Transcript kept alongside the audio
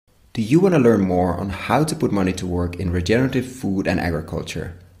Do you want to learn more on how to put money to work in regenerative food and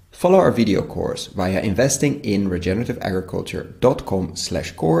agriculture? Follow our video course via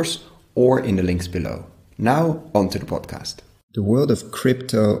investinginregenerativeagriculture.com/course or in the links below. Now, on to the podcast. The world of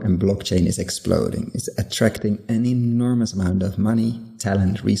crypto and blockchain is exploding. It's attracting an enormous amount of money,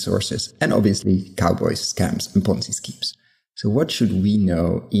 talent, resources, and obviously cowboys, scams, and Ponzi schemes. So what should we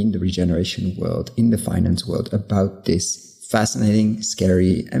know in the regeneration world, in the finance world, about this fascinating,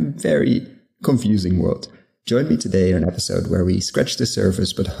 scary, and very confusing world? Join me today in an episode where we scratch the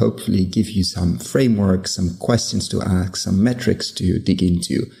surface, but hopefully give you some framework, some questions to ask, some metrics to dig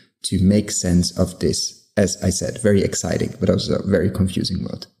into to make sense of this, as I said, very exciting, but also very confusing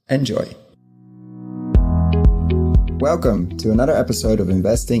world. Enjoy. Welcome to another episode of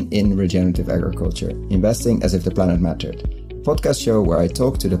Investing in Regenerative Agriculture, investing as if the planet mattered. A podcast show where I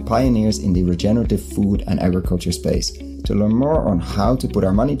talk to the pioneers in the regenerative food and agriculture space to learn more on how to put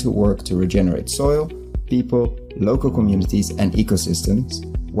our money to work to regenerate soil, people, local communities, and ecosystems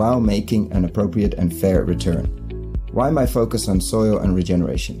while making an appropriate and fair return. Why my focus on soil and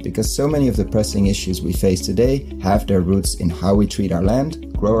regeneration? Because so many of the pressing issues we face today have their roots in how we treat our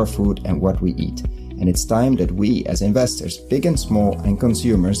land, grow our food, and what we eat. And it's time that we, as investors, big and small, and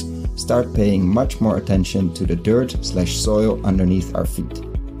consumers, start paying much more attention to the dirt/soil underneath our feet.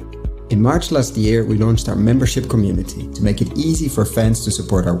 In March last year, we launched our membership community to make it easy for fans to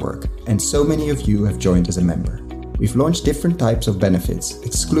support our work, and so many of you have joined as a member. We've launched different types of benefits,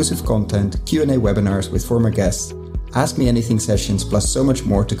 exclusive content, Q&A webinars with former guests, Ask Me Anything sessions, plus so much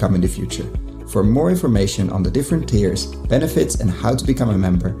more to come in the future. For more information on the different tiers, benefits, and how to become a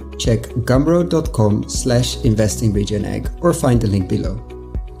member, check gumroad.com/investingregenag or find the link below.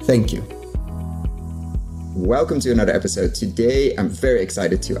 Thank you. Welcome to another episode. Today, I'm very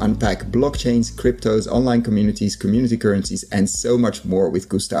excited to unpack blockchains, cryptos, online communities, community currencies, and so much more with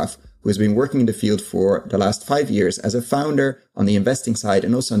Gustav, who has been working in the field for the last 5 years as a founder on the investing side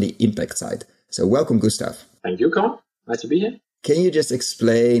and also on the impact side. So welcome, Gustav. Thank you, Koen. Nice to be here. Can you just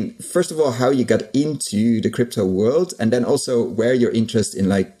explain, first of all, how you got into the crypto world, and then also where your interest in,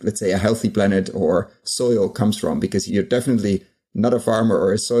 like, let's say, a healthy planet or soil comes from? Because you're definitely not a farmer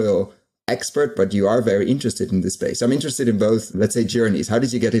or a soil expert, but you are very interested in this space. I'm interested in both, let's say, journeys. How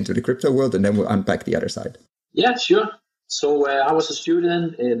did you get into the crypto world? And then we'll unpack the other side. Yeah, sure. So I was a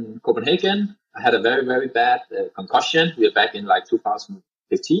student in Copenhagen. I had a very, very bad concussion. We were back in like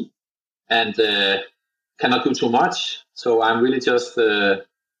 2015 and cannot do too much. So I'm really just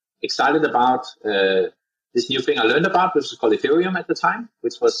excited about this new thing I learned about, which was called Ethereum at the time,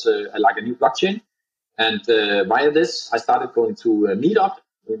 which was like a new blockchain. And via this, I started going to a meetup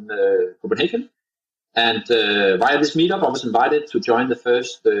in Copenhagen. And via this meetup, I was invited to join the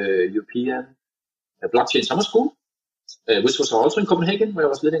first European blockchain summer school, which was also in Copenhagen, where I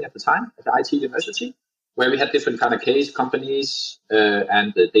was living at the time, at the IT university, where we had different kind of case companies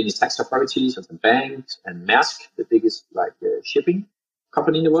and the Danish tax authorities and some banks and Maersk, the biggest like shipping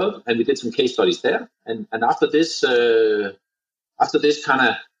company in the world. And we did some case studies there. And after this kind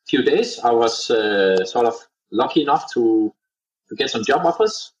of few days, I was sort of lucky enough to get some job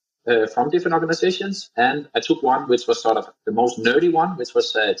offers from different organizations. And I took one which was sort of the most nerdy one, which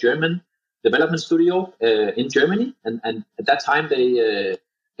was a German development studio in Germany. And at that time, they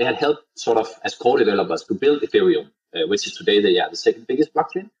had helped sort of as co-developers to build Ethereum, which is today the second biggest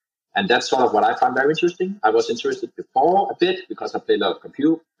blockchain. And that's sort of what I found very interesting. I was interested before a bit because I played a lot of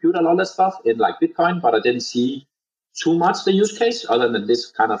computer and all that stuff in like Bitcoin, but I didn't see too much the use case other than this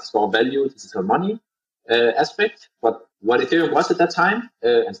kind of store value, digital money aspect. But what Ethereum was at that time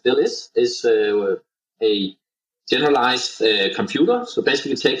and still is a generalized computer. So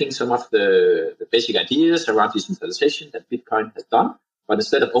basically taking some of the basic ideas around decentralization that Bitcoin has done, but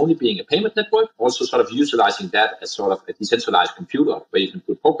instead of only being a payment network, also sort of utilizing that as sort of a decentralized computer where you can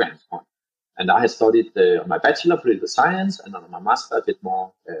put programs on. And I had studied on my bachelor political science, and on my master a bit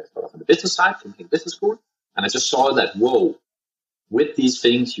more sort of on the business side, thinking business school. And I just saw that, whoa, with these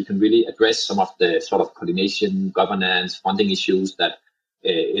things, you can really address some of the sort of coordination, governance, funding issues that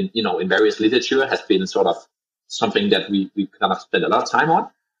in various literature has been sort of something that we kind of spend a lot of time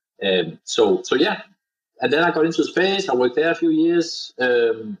on. So yeah. And then I got into space. I worked there a few years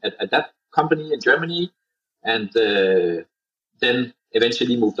at that company in Germany, and then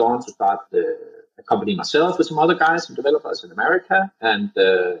eventually moved on to start a company myself with some other guys, some developers in America. And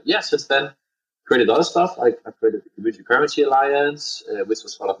since then, created other stuff. I created the Community Currency Alliance, which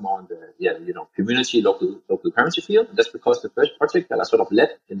was sort of more on the community local currency field. And that's because the first project that I sort of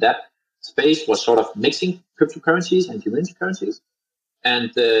led in that space was sort of mixing cryptocurrencies and community currencies.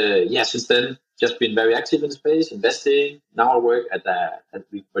 And since then, just been very active in the space, investing. Now I work at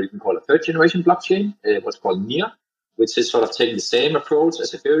what you can call a third generation blockchain, what's called NEAR, which is sort of taking the same approach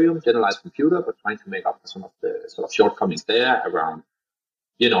as Ethereum, generalized computer, but trying to make up for some of the sort of shortcomings there around,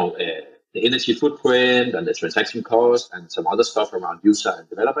 the energy footprint and the transaction cost and some other stuff around user and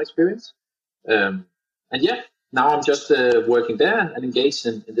developer experience. Now I'm just working there and engaged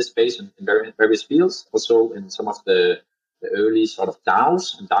in this space in various fields, also in some of the early sort of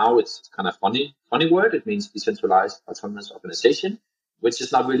DAOs. And DAO, it's kind of funny word. It means decentralized autonomous organization, which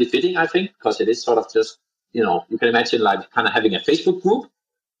is not really fitting, I think, because it is sort of just, you can imagine like kind of having a Facebook group,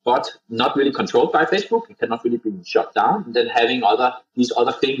 but not really controlled by Facebook. It cannot really be shut down. And then having these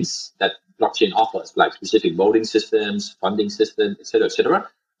other things that blockchain offers, like specific voting systems, funding systems, et cetera,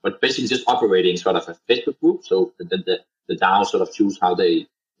 but basically just operating sort of a Facebook group. So then the DAO sort of choose how they,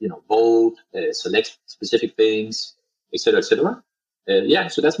 vote, select specific things, et cetera.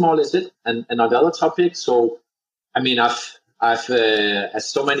 So that's more or less it. And on the other topic, so, I mean, I've as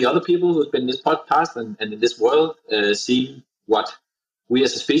so many other people who've been in this podcast and in this world, seen what we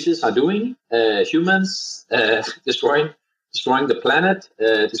as a species are doing, humans, destroying the planet,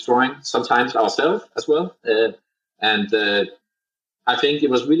 destroying sometimes ourselves as well. I think it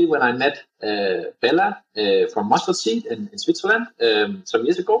was really when I met Bella from Mustard Seed in Switzerland some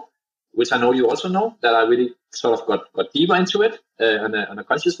years ago, which I know you also know, that I really sort of got deeper into it on a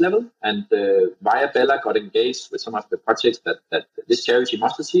conscious level. And via Bella got engaged with some of the projects that this charity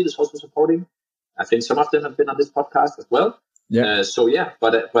Mustard Seed is also supporting. I think some of them have been on this podcast as well. Yeah.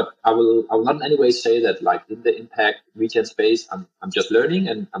 But I will not in any way say that like in the impact regen space, I'm just learning,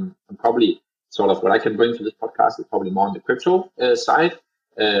 and I'm probably sort of what I can bring to this podcast is probably more on the crypto side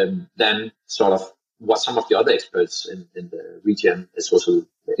than sort of what some of the other experts in the regen social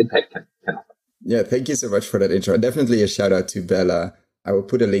impact can offer. Yeah, thank you so much for that intro. Definitely a shout out to Bella. I will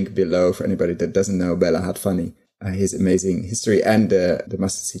put a link below for anybody that doesn't know Bella Hadfani, his amazing history, and the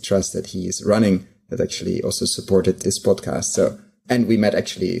Mustard Seed Trust that he is running that actually also supported this podcast. So, and we met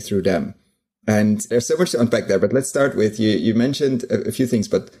actually through them. And there's so much to unpack there, but let's start with you mentioned a few things,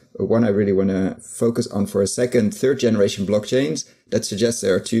 but one I really want to focus on for a second: third generation blockchains. That suggests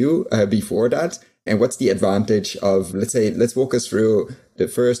there are two before that. And what's the advantage of, let's walk us through the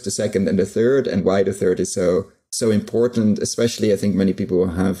first, the second, and the third, and why the third is so important. Especially, I think many people will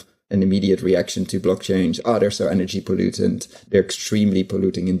have an immediate reaction to blockchains. Oh, they're so energy pollutant. They're extremely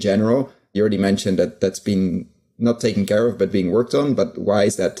polluting in general. You already mentioned that that's been not taken care of, but being worked on. But why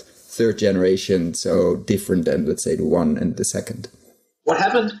is that third generation so different than, let's say, the one and the second? What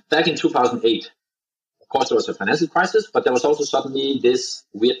happened back in 2008? Of course, there was a financial crisis, but there was also suddenly this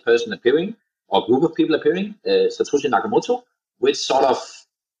weird person appearing, or group of people appearing, Satoshi Nakamoto, which sort of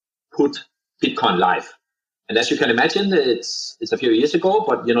put Bitcoin live. And as you can imagine, it's a few years ago,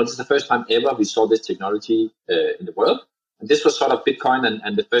 but this is the first time ever we saw this technology in the world. And this was sort of Bitcoin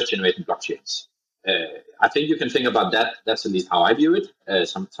and the first generation blockchains. I think you can think about that. That's at least how I view it.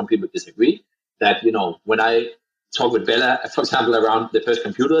 Some people disagree that, when I talk with Bella, for example, around the first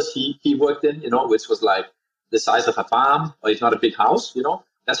computers he worked in, which was like the size of a farm, or if not a big house,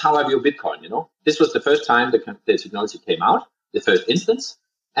 that's how I view Bitcoin. This was the first time the technology came out, the first instance.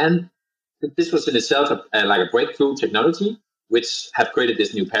 And this was in itself like a breakthrough technology, which have created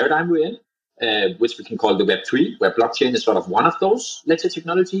this new paradigm we're in. Which we can call the Web3, where blockchain is sort of one of those ledger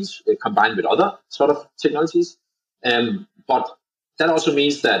technologies combined with other sort of technologies. But that also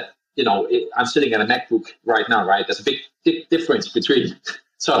means that, I'm sitting at a MacBook right now, right? There's a big difference between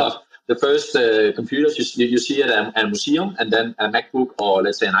sort of the first computers you see at a museum, and then a MacBook, or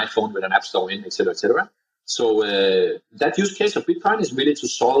let's say an iPhone with an app store in, et cetera, et cetera. So that use case of Bitcoin is really to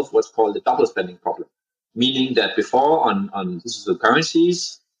solve what's called the double spending problem, meaning that before on digital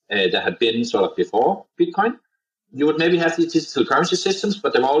currencies, that had been sort of before Bitcoin, you would maybe have these digital currency systems,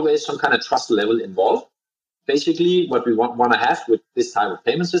 but there were always some kind of trust level involved. Basically, what we want to have with this type of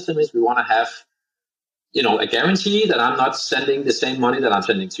payment system is we want to have, a guarantee that I'm not sending the same money that I'm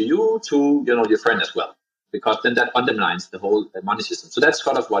sending to you to, your friend as well, because then that undermines the whole money system. So that's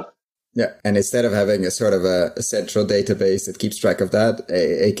sort of what. Yeah, and instead of having a sort of a central database that keeps track of that,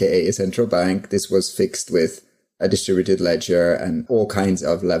 aka a central bank, this was fixed with a distributed ledger and all kinds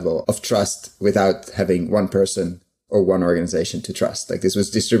of level of trust without having one person or one organization to trust. Like this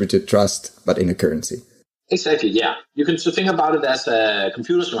was distributed trust, but in a currency. Exactly, yeah. You can think about it as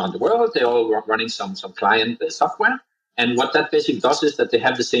computers around the world. They're all running some client software. And what that basically does is that they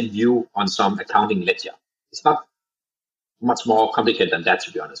have the same view on some accounting ledger. It's not much more complicated than that,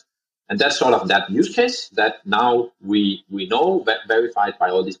 to be honest. And that's sort of that use case that now we know, verified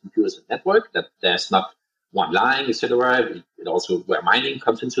by all these computers and network, that there's not one line, etc. It also where mining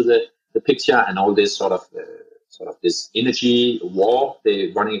comes into the the picture, and all this sort of this energy war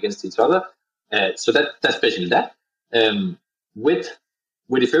they're running against each other. So that's basically that. With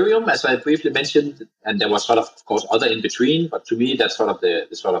Ethereum, as I briefly mentioned, and there was of course, other in between, but to me that's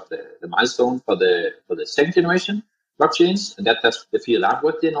the milestone for the second generation blockchains, and that's the field I've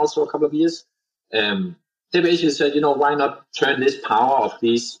worked in also a couple of years. They basically said, why not turn this power of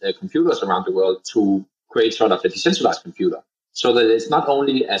these computers around the world to create sort of a decentralized computer, so that it's not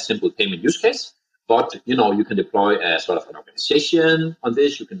only a simple payment use case, but you can deploy a sort of an organization on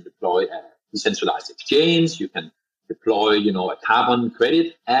this. You can deploy a decentralized exchange. You can deploy, a carbon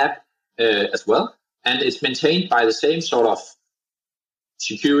credit app as well, and it's maintained by the same sort of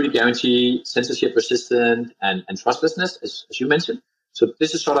security guarantee, censorship resistant, and trustlessness as you mentioned. So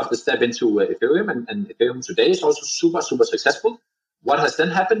this is sort of the step into Ethereum, and Ethereum today is also super, super successful. What has then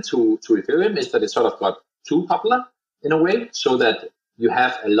happened to Ethereum is that it sort of got too popular in a way, so that you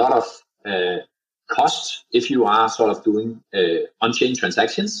have a lot of cost if you are sort of doing on-chain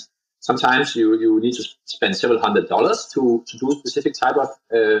transactions. Sometimes you need to spend several $100s to do a specific type of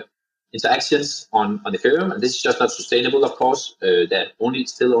interactions on Ethereum, and this is just not sustainable, of course. There are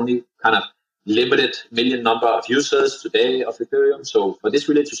still only kind of limited million number of users today of Ethereum. So for this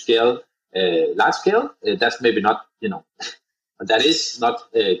really to scale large scale, that's maybe not, that is not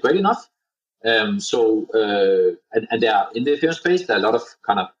great enough. And there are, in the Ethereum space, there are a lot of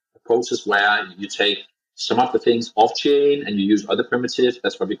kind of approaches where you take some of the things off chain and you use other primitives.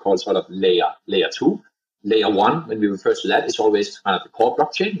 That's what we call sort of layer 2. Layer 1, when we refer to that, is always kind of the core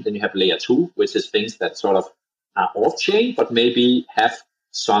blockchain. Then you have layer 2, which is things that sort of are off chain, but maybe have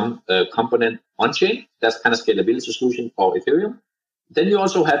some component on chain. That's kind of scalability solution for Ethereum. Then you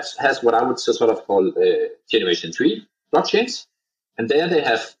also has what I would sort of call generation 3 blockchains. And there they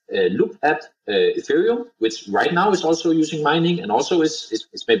have looked at Ethereum, which right now is also using mining, and also is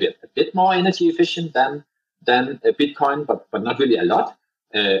maybe a bit more energy efficient than Bitcoin, but not really a lot.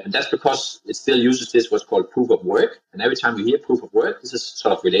 And that's because it still uses this what's called proof of work. And every time you hear proof of work, this is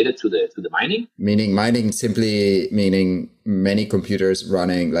sort of related to the mining. Meaning mining simply meaning many computers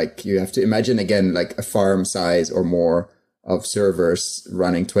running, like you have to imagine again, like a farm size or more of servers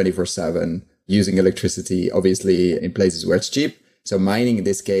running 24/7 using electricity, obviously in places where it's cheap. So mining in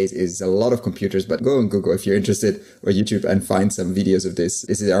this case is a lot of computers, but go on Google if you're interested, or YouTube, and find some videos of this.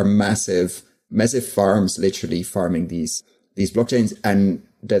 This are massive farms, literally farming these blockchains, and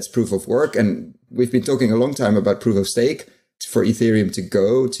that's proof of work. And we've been talking a long time about proof of stake for Ethereum to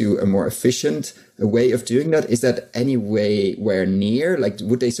go to a more efficient way of doing that. Is that anywhere near? Like,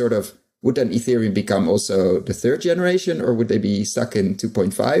 would then Ethereum become also the third generation, or would they be stuck in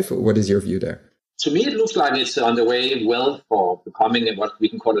 2.5? What is your view there? To me, it looks like it's on the way well for becoming what we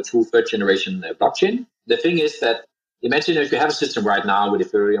can call a true third generation blockchain. The thing is that, imagine if you have a system right now with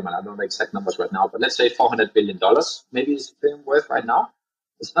Ethereum, and I don't know the exact numbers right now, but let's say $400 billion maybe is Ethereum worth right now.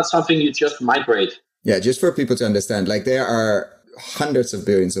 It's not something you just migrate. Yeah, just for people to understand, like there are hundreds of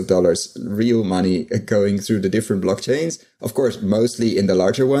billions of dollars, real money going through the different blockchains. Of course, mostly in the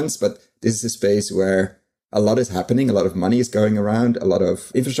larger ones, but this is a space where a lot is happening. A lot of money is going around. A lot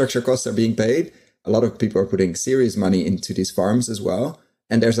of infrastructure costs are being paid. A lot of people are putting serious money into these farms as well.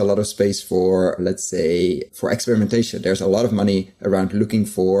 And there's a lot of space for, let's say, for experimentation. There's a lot of money around looking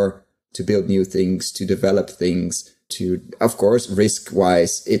to build new things, to develop things, to, of course,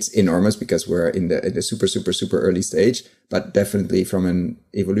 risk-wise, it's enormous because we're in the super, super, super early stage. But definitely from an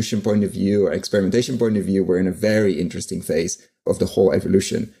evolution point of view or experimentation point of view, we're in a very interesting phase of the whole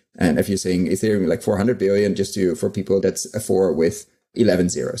evolution. And if you're saying Ethereum, like 400 billion, for people, that's a 4 with 11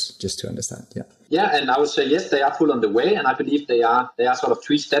 zeros, just to understand. Yeah, and I would say, yes, they are full on the way. And I believe they are sort of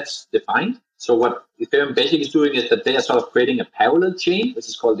 3 steps defined. So what Ethereum basically is doing is that they are sort of creating a parallel chain, which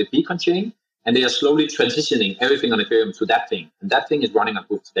is called the beacon chain. And they are slowly transitioning everything on Ethereum to that thing. And that thing is running on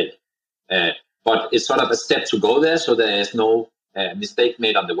proof of stake. But it's sort of a step to go there. So there is no mistake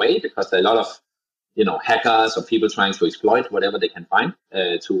made on the way, because there are a lot of, hackers or people trying to exploit whatever they can find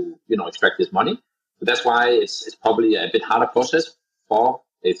to, extract this money. So that's why it's probably a bit harder process for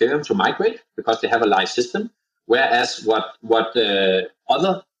Ethereum to migrate, because they have a live system. Whereas what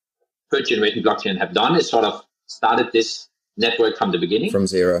other third generation blockchain have done is sort of started this network from the beginning. From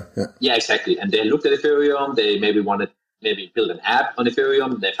zero. Yeah, exactly. And they looked at Ethereum. They maybe wanted build an app on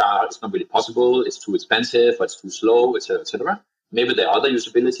Ethereum. They found out it's not really possible. It's too expensive, or it's too slow, etc., etc. Maybe there are other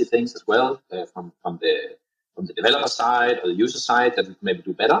usability things as well from the developer side or the user side that we can maybe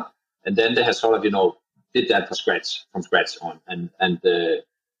do better. And then they have sort of, did that from scratch on.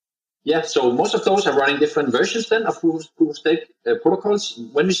 So most of those are running different versions then of proof of stake protocols.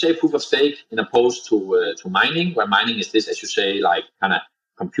 When we say proof of stake in opposed to mining, where mining is this, as you say, like kind of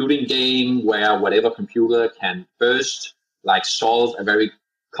computing game where whatever computer can first like solve a very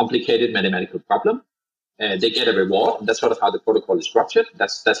complicated mathematical problem. They get a reward, and that's sort of how the protocol is structured.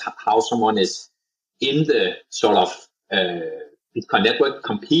 That's how someone is in the sort of Bitcoin network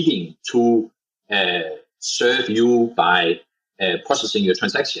competing to serve you by processing your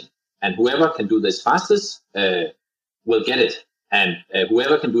transaction. And whoever can do this fastest will get it. And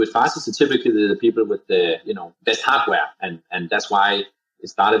whoever can do it fastest is typically the people with the best hardware. And that's why it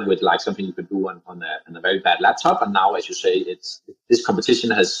started with like something you could do on a very bad laptop. And now, as you say, this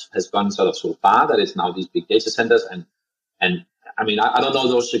competition has gone sort of so far that it's now these big data centers. And I mean, I don't know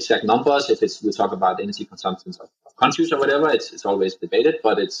those exact numbers. If we talk about energy consumptions of countries or whatever, it's always debated,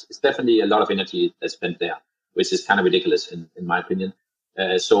 but it's definitely a lot of energy that's spent there, which is kind of ridiculous in my opinion.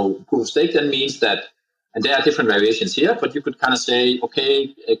 So proof of stake then means that, and there are different variations here, but you could kind of say,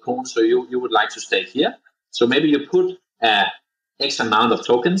 okay, Koen, so you would like to stake here. So maybe you put X amount of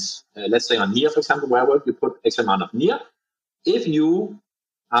tokens, let's say on NIR, for example, where I work, you put X amount of NIR. If you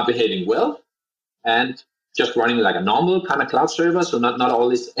are behaving well and just running like a normal kind of cloud server, so not all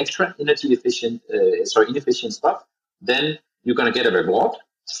this extra inefficient stuff, then you're going to get a reward.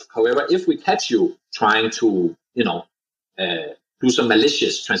 However, if we catch you trying to, do some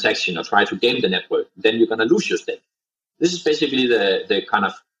malicious transaction or try to game the network, then you're going to lose your stake. This is basically the kind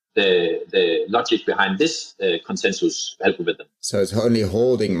of the logic behind this consensus algorithm. So it's only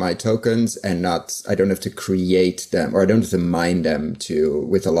holding my tokens and not, I don't have to create them, or I don't have to mine them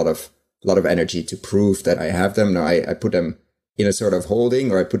with a lot of energy to prove that I have them. No, I put them in a sort of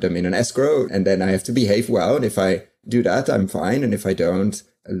holding, or I put them in an escrow, and then I have to behave well. And if I do that, I'm fine. And if I don't,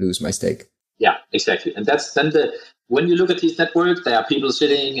 I lose my stake. Yeah, exactly. And that's then when you look at these networks, there are people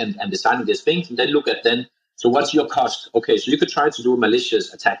sitting and designing these things, and then look at so what's your cost? Okay, so you could try to do a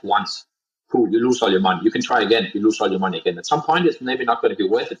malicious attack once. Cool, you lose all your money. You can try again, you lose all your money again. At some point, it's maybe not going to be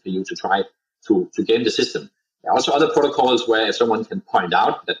worth it for you to try to game the system. There are also other protocols where if someone can point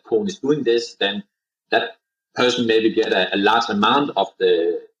out that Koen is doing this, then that person maybe get a large amount of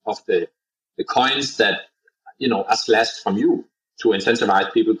the coins that are slashed from you to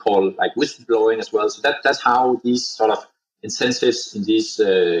incentivize people called like whistleblowing as well. So that's how these sort of incentives in these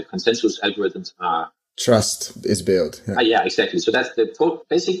consensus algorithms are. Trust is built. Yeah, exactly. So that's the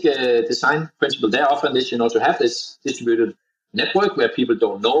basic design principle there. Often is to have this distributed network where people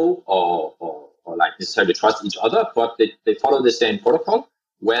don't know or like necessarily trust each other, but they follow the same protocol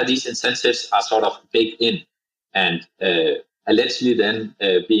where these incentives are sort of baked in and allegedly then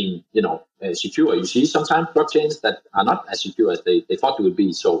being secure. You see sometimes blockchains that are not as secure as they thought they would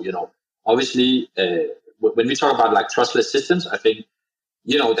be. So obviously when we talk about like trustless systems, I think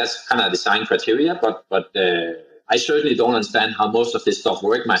that's kind of design criteria, but I certainly don't understand how most of this stuff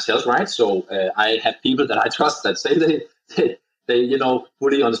works myself, right? So I have people that I trust that say they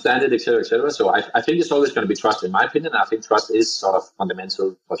fully understand it, et cetera, et cetera. So I think it's always going to be trust, in my opinion. I think trust is sort of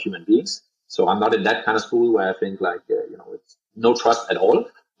fundamental for human beings. So I'm not in that kind of school where I think like, it's no trust at all.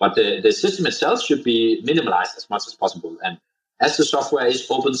 But the system itself should be minimalized as much as possible. And as the software is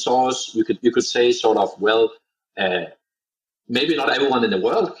open source, you could say sort of, well, maybe not everyone in the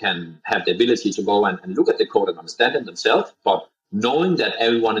world can have the ability to go and look at the code and understand it themselves, but knowing that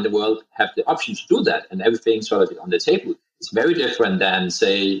everyone in the world have the option to do that and everything sort of on the table is very different than,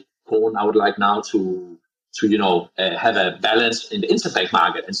 say, Koen, I would like now to have a balance in the interbank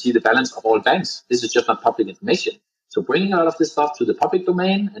market and see the balance of all banks. This is just not public information. So bringing a lot of this stuff to the public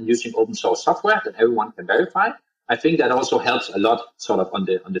domain and using open source software that everyone can verify, I think that also helps a lot sort of on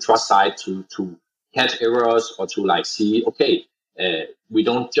the trust side to catch errors or to like see, okay, we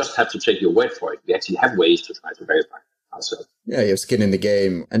don't just have to take your word for it. We actually have ways to try to verify ourselves. Yeah, you have skin in the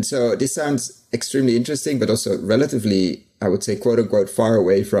game. And so this sounds extremely interesting, but also relatively, I would say, quote unquote, far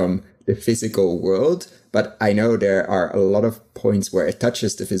away from the physical world. But I know there are a lot of points where it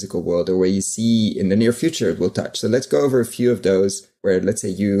touches the physical world, or where you see in the near future it will touch. So let's go over a few of those where, let's say,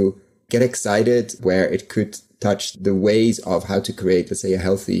 you get excited, where it could touch the ways of how to create, let's say, a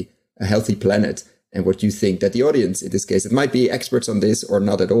healthy planet. And what you think that the audience, in this case, it might be experts on this or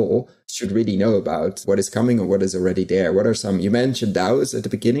not at all, should really know about what is coming or what is already there. What are some, you mentioned DAOs at the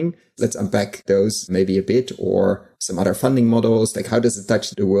beginning. Let's unpack those maybe a bit, or some other funding models. Like, how does it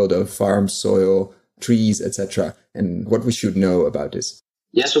touch the world of farms, soil, trees, etc., and what we should know about this?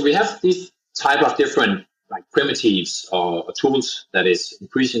 Yeah, so we have these type of different like primitives or tools that is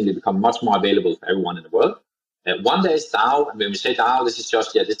increasingly become much more available for everyone in the world. One there is DAO, and when we say DAO, this is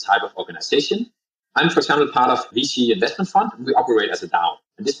just this type of organization. I'm, for example, part of VC investment fund, and we operate as a DAO.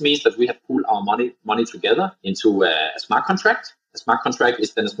 And this means that we have pooled our money together into a smart contract. A smart contract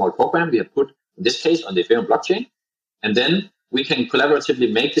is then a small program we have put, in this case, on the Ethereum blockchain. And then We can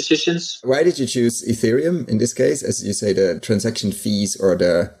collaboratively make decisions. Why did you choose Ethereum in this case? As you say, the transaction fees or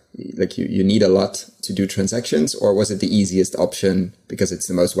you need a lot to do transactions, or was it the easiest option because it's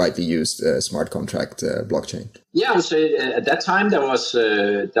the most widely used smart contract blockchain? Yeah, I would say at that time there was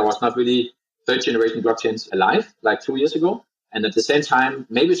not really third generation blockchains alive like 2 years ago. And at the same time,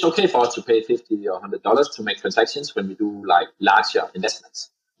 maybe it's okay for us to pay $50 or $100 to make transactions when we do like larger investments.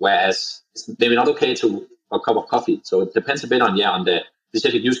 Whereas it's maybe not okay for a cup of coffee. So it depends a bit on the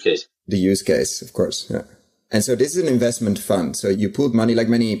specific use case. The use case, of course. Yeah. And so this is an investment fund. So you pooled money, like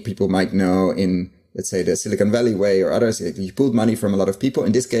many people might know in, let's say, the Silicon Valley way or others. You pooled money from a lot of people.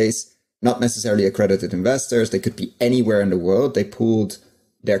 In this case, not necessarily accredited investors. They could be anywhere in the world. They pooled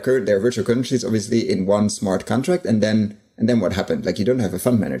their virtual currencies, obviously, in one smart contract. And then what happened? Like, you don't have a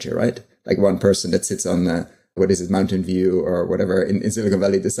fund manager, right? Like one person that sits on, Mountain View or whatever in Silicon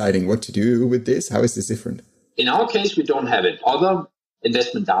Valley deciding what to do with this. How is this different? In our case, we don't have it. Other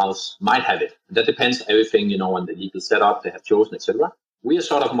investment DAOs might have it. That depends everything, on the legal setup they have chosen, etc. We are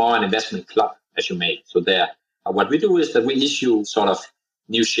sort of more an investment club, as you may. So what we do is that we issue sort of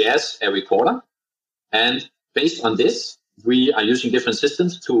new shares every quarter. And based on this, we are using different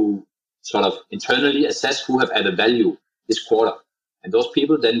systems to sort of internally assess who have added value this quarter. And those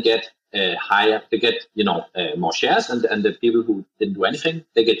people then get more shares, and the people who didn't do anything,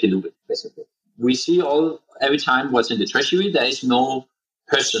 they get diluted, basically. We see every time what's in the treasury. There is no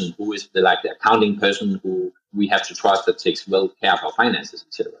person who is the accounting person who we have to trust that takes well care of our finances,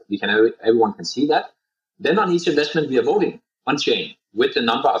 etc. Everyone can see that. Then on each investment, we are voting on chain with the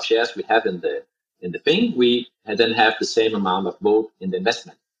number of shares we have in the thing. We then have the same amount of vote in the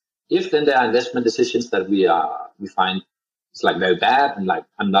investment. If then there are investment decisions that we find it's very bad and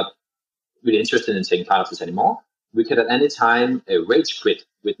I'm not really interested in taking part of this anymore, we can at any time rage quit,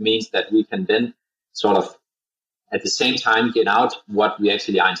 which means that we can then sort of at the same time get out what we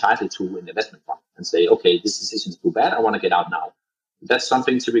actually are entitled to in the investment fund and say, okay, this decision is too bad, I want to get out now. That's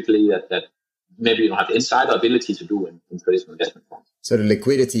something typically that maybe you don't have the insight or ability to do in traditional investment funds. So the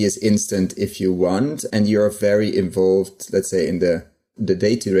liquidity is instant if you want, and you're very involved, let's say, in the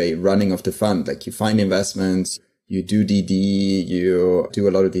day-to-day running of the fund. Like, you find investments, you do DD, you do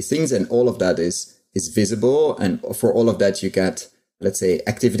a lot of these things, and all of that is visible. And for all of that, you get, let's say,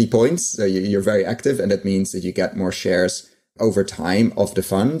 activity points. So you're very active, and that means that you get more shares over time of the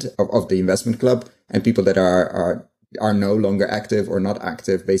fund, of the investment club, and people that are no longer active or not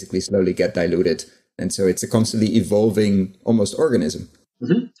active basically slowly get diluted. And so it's a constantly evolving almost organism.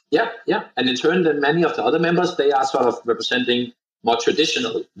 Mm-hmm. Yeah. And in turn, then many of the other members, they are sort of representing more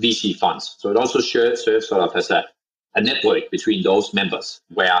traditional VC funds. So it also serves sort of as a network between those members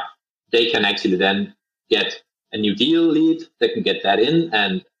where they can actually then get a new deal lead, they can get that in,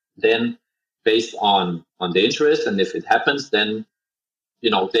 and then based on the interest, and if it happens, then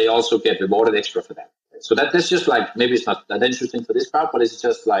they also get rewarded extra for that. So that's just maybe it's not that interesting for this crowd, but it's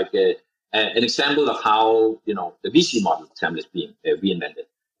just an example of how the VC model, for example, is being reinvented.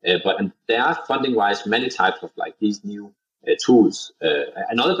 And there are funding-wise many types of these new tools.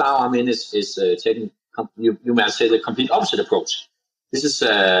 Another DAO I'm in is taking, you might say, the complete opposite approach. This is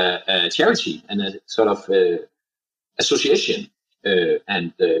a charity and a sort of association,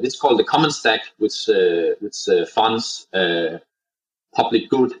 and it's called the Common Stack, which funds public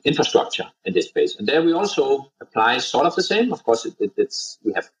good infrastructure in this space. And there we also apply sort of the same. Of course,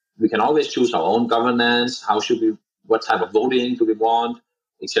 we can always choose our own governance. What type of voting do we want,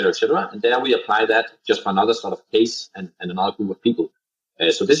 etc., etc. And there we apply that just for another sort of case and another group of people.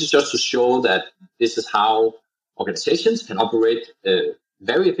 So this is just to show that this is how organizations can operate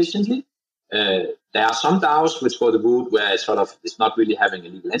very efficiently. There are some DAOs which go the route where it's not really having a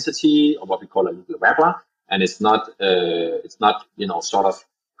legal entity or what we call a legal wrapper, and it's not sort of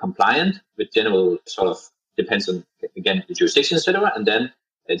compliant with general sort of, depends on again the jurisdiction, etc. And then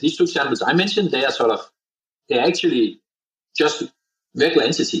these two examples I mentioned, they're actually just regular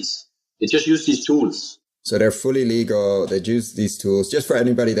entities. They just use these tools. So they're fully legal. They use these tools. Just for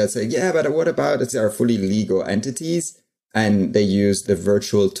anybody that's saying, yeah, but what about it? They are fully legal entities, and they use the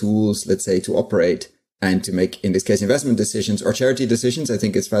virtual tools, let's say, to operate and to make, in this case, investment decisions or charity decisions. I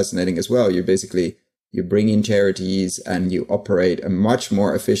think it's fascinating as well. You bring in charities and you operate a much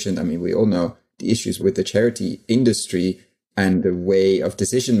more efficient. I mean, we all know the issues with the charity industry and the way of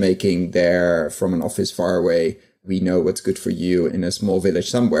decision making there from an office far away. We know what's good for you in a small village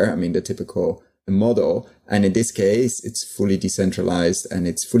somewhere. I mean, the typical model. And in this case, it's fully decentralized and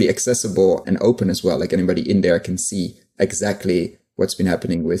it's fully accessible and open as well. Like, anybody in there can see exactly what's been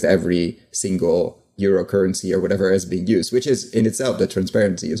happening with every single euro currency or whatever is being used, which is in itself, the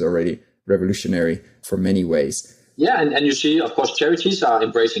transparency is already revolutionary for many ways. Yeah, and you see, of course, charities are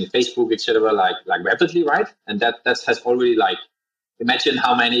embracing Facebook, etc., like rapidly, right? And that has already like, imagine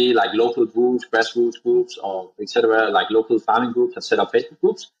how many like local groups, grassroots groups, or etc., like local farming groups have set up Facebook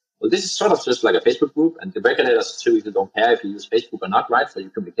groups. Well, this is sort of just like a Facebook group, and the regulators typically don't care if you use Facebook or not, right, for your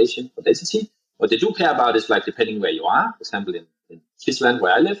communication identity. What they do care about is like depending where you are. For example, in Switzerland,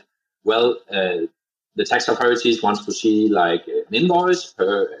 where I live, well, the tax authorities wants to see like an invoice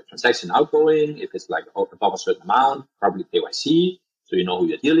per transaction outgoing. If it's like above a certain amount, probably KYC, so you know who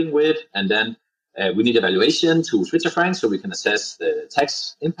you're dealing with. And then we need evaluation to Swiss francs so we can assess the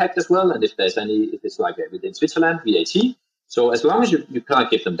tax impact as well. And if it's like within Switzerland, VAT. So as long as you kind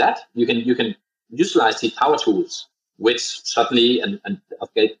of give them that, you can utilize these power tools, which suddenly, and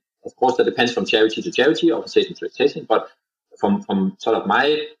of course that depends from charity to charity, organization to organization, but from sort of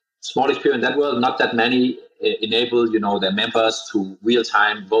my small experience in that world, not that many enable, their members to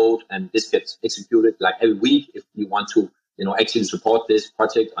real-time vote, and this gets executed like every week if you want to, actually support this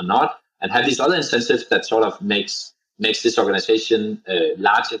project or not, and have these other incentives that sort of makes this organization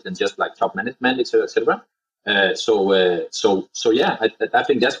larger than just like top management, et cetera, et cetera. So yeah, I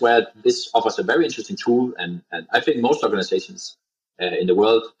think that's where this offers a very interesting tool, and I think most organizations in the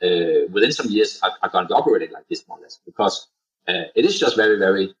world within some years are going to be operating like this more or less, because it is just very,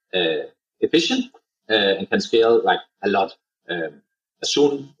 very efficient and can scale like a lot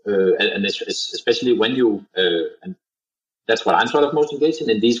soon, and especially when you and that's what I'm sort of most engaged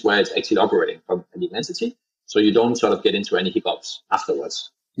in these where it's actually operating from a legal entity, so you don't sort of get into any hiccups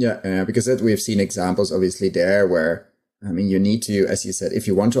afterwards. Yeah, because we've seen examples obviously there where, you need to, as you said, if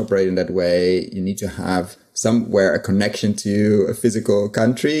you want to operate in that way, you need to have somewhere a connection to a physical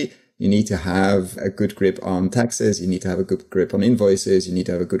country. You need to have a good grip on taxes. You need to have a good grip on invoices. You need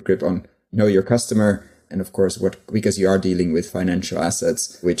to have a good grip on know your customer. And of course, because you are dealing with financial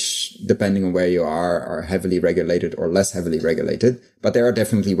assets, which depending on where you are heavily regulated or less heavily regulated. But there are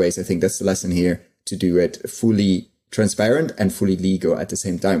definitely ways, I think that's the lesson here, to do it fully transparent and fully legal at the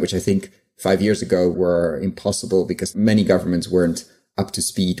same time, which I think 5 years ago were impossible because many governments weren't up to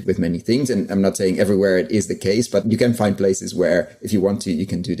speed with many things. And I'm not saying everywhere it is the case, but you can find places where if you want to, you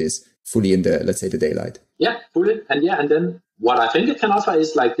can do this fully in the, let's say, the daylight. Yeah, fully. And then what I think it can offer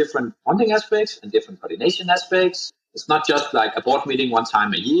is like different funding aspects and different coordination aspects. It's not just like a board meeting one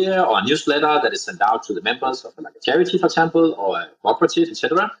time a year or a newsletter that is sent out to the members of like a charity, for example, or a cooperative,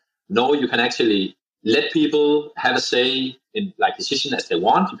 etc. No, you can actually let people have a say in like decision as they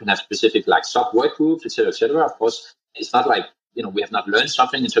want. You can have specific like sub work groups, etc., etc. Of course, it's not like, we have not learned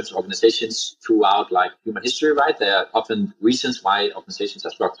something in terms of organizations throughout like human history, right? There are often reasons why organizations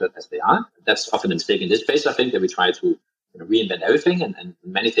are structured as they are. That's often a mistake in this space, I think, that we try to reinvent everything and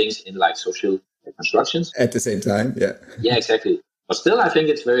many things in like social constructions. At the same time, yeah. Yeah, exactly. But still, I think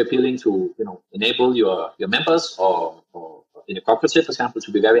it's very appealing to, enable your members or in a cooperative, for example,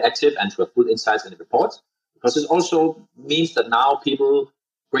 to be very active and to have full insights in the reports, because it also means that now people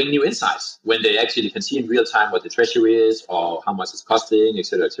bring new insights when they actually can see in real time what the treasury is or how much it's costing, et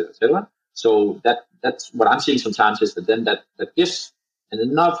cetera, et cetera, et cetera. So that's what I'm seeing sometimes is that then that gives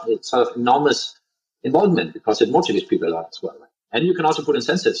sort of enormous involvement because it motivates people a lot as well. Right? And you can also put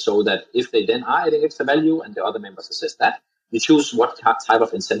incentives so that if they then are adding extra value and the other members assess that, you choose what type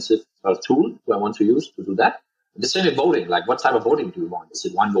of incentive or tool do I want to use to do that. The same with voting, like what type of voting do you want? Is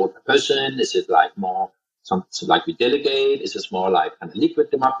it one vote per person? Is it like more something like we delegate? Is this more like kind of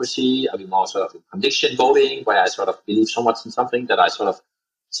liquid democracy? Are we more sort of conviction voting where I sort of believe so much in something that I sort of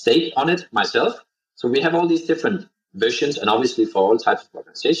stake on it myself? So we have all these different versions, and obviously for all types of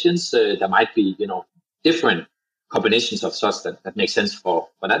organizations, there might be, different combinations of such that make sense for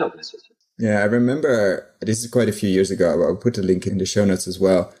that organization. Yeah, I remember, this is quite a few years ago, I'll put a link in the show notes as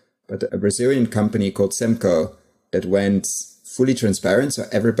well, but a Brazilian company called Semco that went fully transparent. So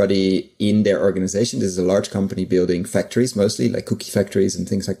everybody in their organization, this is a large company building factories, mostly like cookie factories and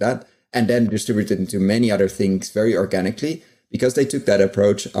things like that, and then distributed into many other things very organically because they took that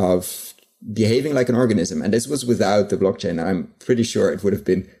approach of behaving like an organism. And this was without the blockchain. I'm pretty sure it would have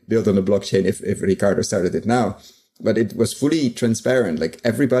been built on the blockchain if Ricardo started it now. But it was fully transparent. Like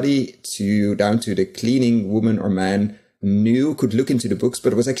everybody down to the cleaning woman or man could look into the books,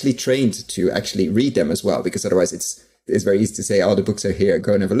 but was actually trained to actually read them as well, because otherwise it's very easy to say, oh, the books are here,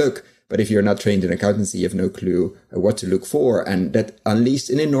 go and have a look. But if you're not trained in accountancy, you have no clue what to look for. And that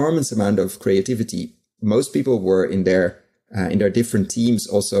unleashed an enormous amount of creativity. Most people were in their different teams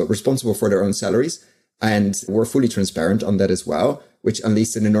also responsible for their own salaries and were fully transparent on that as well, which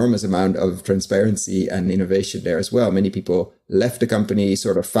unleashed an enormous amount of transparency and innovation there as well. Many people left the company,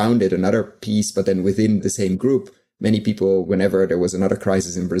 sort of founded another piece, but then within the same group, many people, whenever there was another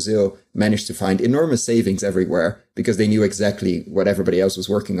crisis in Brazil, managed to find enormous savings everywhere because they knew exactly what everybody else was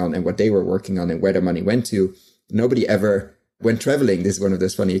working on and what they were working on and where their money went to. Nobody ever, when traveling, this is one of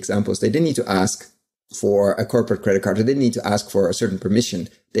those funny examples, they didn't need to ask for a corporate credit card. They didn't need to ask for a certain permission.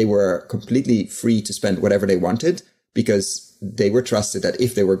 They were completely free to spend whatever they wanted because they were trusted that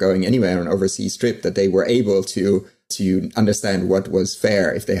if they were going anywhere on an overseas trip, that they were able to understand what was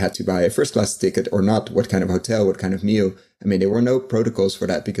fair, if they had to buy a first class ticket or not, what kind of hotel, what kind of meal. I mean, there were no protocols for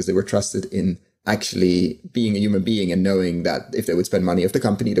that because they were trusted in actually being a human being and knowing that if they would spend money of the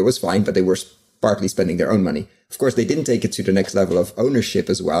company, that was fine, but they were partly spending their own money. Of course, they didn't take it to the next level of ownership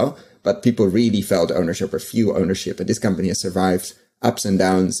as well, but people really felt ownership or feel ownership. And this company has survived ups and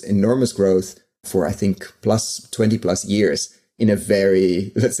downs, enormous growth for, I think, plus 20 plus years in a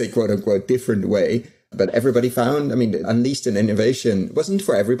very, let's say, quote unquote, different way. But everybody found, I mean, unleashed an innovation. It wasn't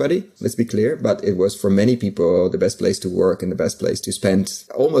for everybody, let's be clear, but it was for many people the best place to work and the best place to spend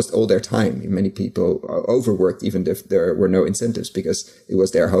almost all their time. Many people overworked, even if there were no incentives, because it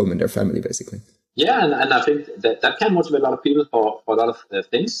was their home and their family, basically. Yeah, and I think that can motivate a lot of people for a lot of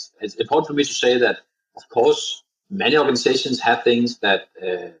things. It's important for me to say that, of course, many organizations have things that,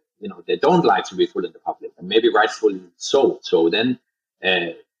 they don't like to be put in the public, and maybe rightfully so. So then,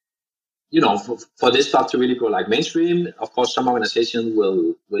 for this stuff to really go like mainstream, of course, some organizations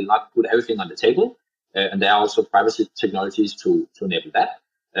will not put everything on the table. And there are also privacy technologies to enable that.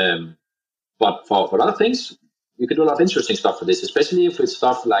 But for a lot of things, you can do a lot of interesting stuff for this, especially if it's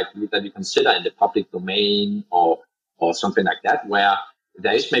stuff like that you consider in the public domain or something like that, where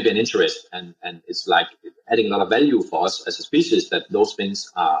there is maybe an interest and it's like adding a lot of value for us as a species that those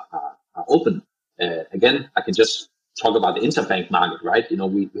things are open. Again, I can just talk about the interbank market, right?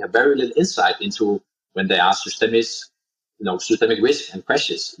 We have very little insight into when there are systemic risk and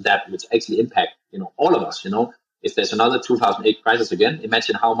crashes that would actually impact, all of us. If there's another 2008 crisis again,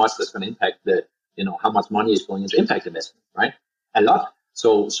 imagine how much that's going to impact how much money is going into impact investment, right? A lot.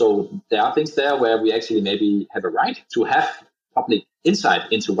 So there are things there where we actually maybe have a right to have public insight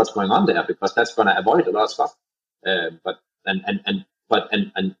into what's going on there, because that's going to avoid a lot of stuff. But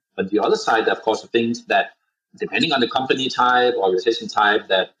the other side, of course, are things that, depending on the company type, organization type,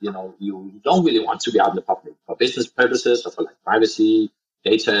 that you don't really want to be out in the public for business purposes or for like privacy,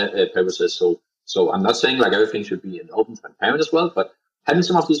 data purposes. So I'm not saying like everything should be in open, transparent as well, but having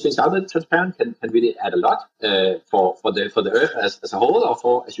some of these things out there transparent can really add a lot for the earth as a whole, or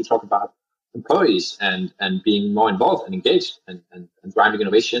for, as you talk about, employees and being more involved and engaged and driving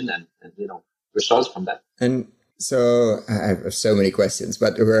innovation and results from that. And so I have so many questions,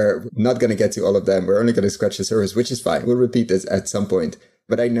 but we're not going to get to all of them. We're only going to scratch the surface, which is fine. We'll repeat this at some point.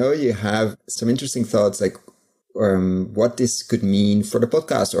 But I know you have some interesting thoughts, like what this could mean for the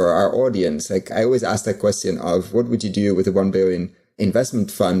podcast or our audience. Like I always ask that question of what would you do with a 1 billion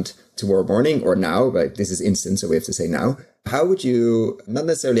investment fund tomorrow morning or now? But this is instant, so we have to say now. How would you, not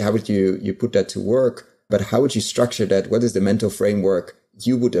necessarily how would you put that to work, but how would you structure that? What is the mental framework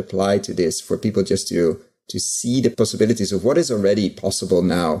you would apply to this for people just to see the possibilities of what is already possible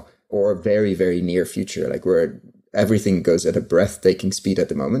now or very, very near future, like where everything goes at a breathtaking speed at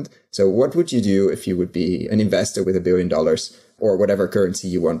the moment. So what would you do if you would be an investor with $1 billion or whatever currency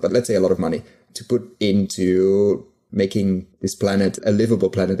you want, but let's say a lot of money to put into making this planet a livable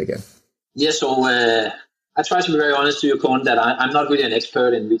planet again? Yeah, so I try to be very honest to you, Koen, that I'm not really an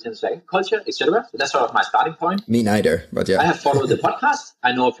expert in regenerative agriculture, etc. So that's sort of my starting point. Me neither, but yeah. I have followed the podcast.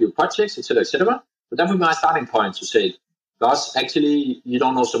 I know a few projects, etc., etc. But that would be my starting point to say, Gus, actually, you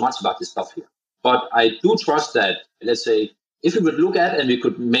don't know so much about this stuff here. But I do trust that, let's say, if we would look at and we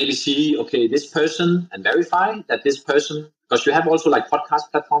could maybe see, okay, this person and verify that this person, because you have also like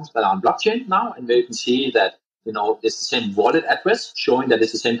podcast platforms that are on blockchain now, and where you can see that, it's the same wallet address showing that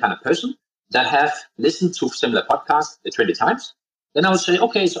it's the same kind of person that have listened to similar podcasts 20 times. Then I would say,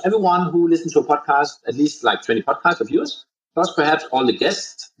 okay, so everyone who listens to a podcast, at least like 20 podcasts of yours, plus perhaps all the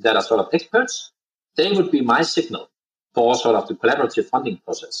guests that are sort of experts, they would be my signal for sort of the collaborative funding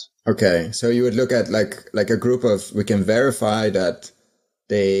process. Okay, so you would look at like a group of, we can verify that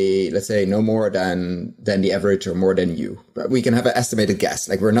they, let's say, know more than the average or more than you. But we can have an estimated guess.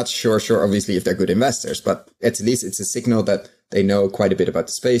 Like we're not sure obviously if they're good investors, but at least it's a signal that they know quite a bit about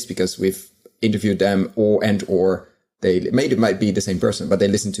the space because we've interviewed them or they might be the same person, but they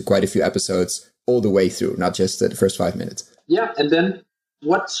listened to quite a few episodes all the way through, not just the first 5 minutes. Yeah, and then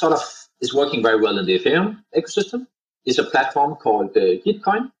what sort of is working very well in the Ethereum ecosystem is a platform called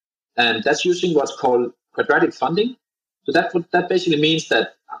Gitcoin, and that's using what's called quadratic funding. So that basically means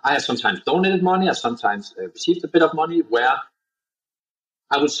that I have sometimes donated money, I've sometimes received a bit of money, where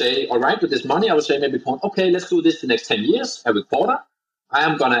I would say, all right, with this money, I would say maybe, okay, let's do this the next 10 years, every quarter. I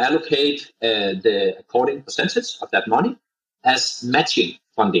am going to allocate the according percentage of that money as matching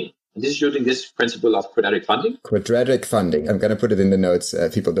funding. And this is using this principle of quadratic funding. Quadratic funding. I'm going to put it in the notes.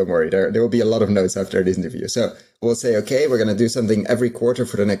 People, don't worry. There will be a lot of notes after this interview. So we'll say, okay, we're going to do something every quarter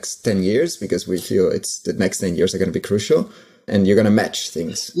for the next 10 years because we feel the next 10 years are going to be crucial. And you're going to match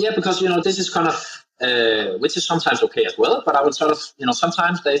things. Yeah, because, this is kind of, which is sometimes okay as well. But I would sort of,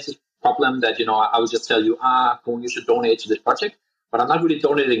 sometimes there's this problem that, I would just tell you, Koen, you should donate to this project. But I'm not really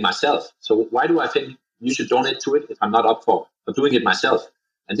donating myself. So why do I think you should donate to it if I'm not up for doing it myself?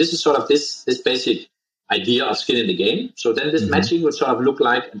 And this is sort of this basic idea of skin in the game. So then this matching would sort of look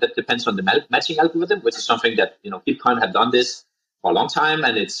like, and that depends on the matching algorithm, which is something that, Bitcoin have done this for a long time.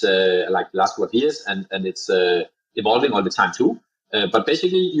 And it's like the last 4 years and it's evolving all the time too. But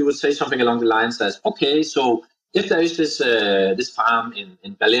basically you would say something along the lines as, okay, so if there is this farm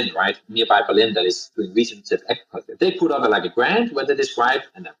in Berlin, right, nearby Berlin that is doing regenerative agriculture, they put up a grant where they describe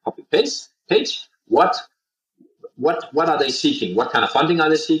in a public page what are they seeking, what kind of funding are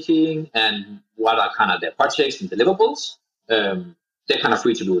they seeking, and what are kind of their projects and deliverables. They're kind of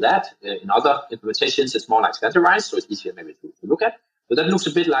free to do that. In other implementations, it's more like standardized, so it's easier maybe to look at. So that looks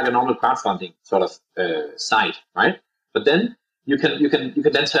a bit like a normal crowdfunding sort of site, right? But then you can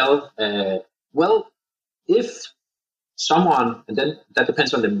then tell, well, if someone, and then that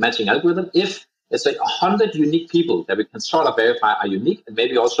depends on the matching algorithm, if let's say 100 unique people that we can sort of verify are unique and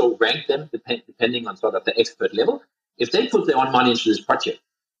maybe also rank them depending on sort of the expert level, if they put their own money into this project,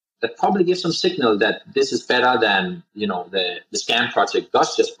 that probably gives some signal that this is better than, the scam project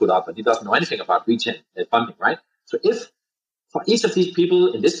Gus just put up, and he doesn't know anything about regen funding, right? So if for each of these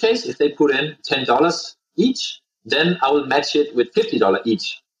people, in this case, if they put in $10 each, then I will match it with $50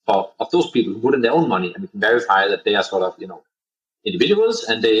 each of those people who put in their own money, and we can verify that they are sort of, individuals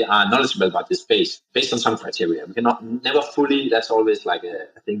and they are knowledgeable about this space based on some criteria. We cannot never fully, that's always like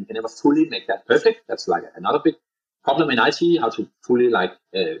a thing, we can never fully make that perfect. That's like another big problem in IT, how to fully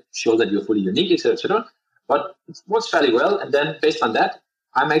show that you're fully unique, etc., etc. But it works fairly well. And then based on that,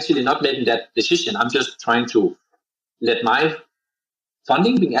 I'm actually not making that decision. I'm just trying to let my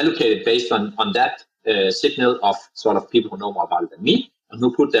funding being allocated based on that signal of sort of people who know more about it than me and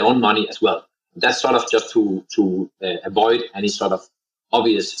who put their own money as well. That's sort of just to avoid any sort of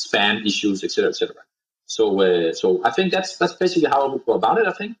obvious spam issues, etc., etc. So I think that's basically how I would go about it.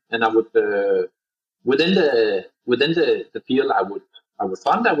 I think, and I would within the field I would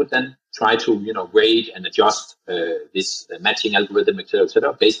fund, I would then try to grade and adjust this matching algorithm,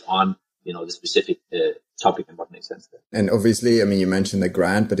 etc., based on the specific topic and what makes sense there. And obviously, I mean, you mentioned the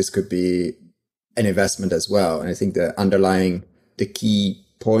grant, but this could be an investment as well. And I think the key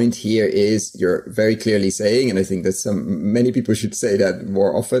point here is you're very clearly saying, and I think that many people should say that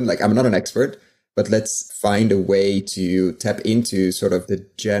more often, like, I'm not an expert, but let's find a way to tap into sort of the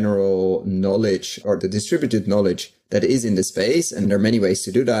general knowledge or the distributed knowledge that is in the space. And there are many ways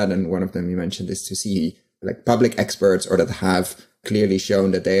to do that. And one of them you mentioned is to see like public experts or that have clearly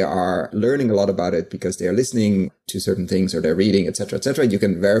shown that they are learning a lot about it because they are listening to certain things or they're reading, etc., etc. You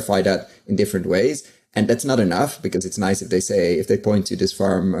can verify that in different ways. And that's not enough, because it's nice if they point to this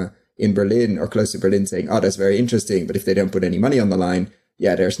farm in Berlin or close to Berlin saying, oh, that's very interesting. But if they don't put any money on the line,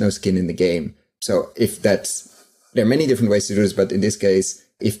 yeah, there's no skin in the game. So there are many different ways to do this, but in this case,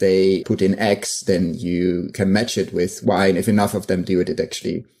 if they put in X, then you can match it with Y. And if enough of them do it, it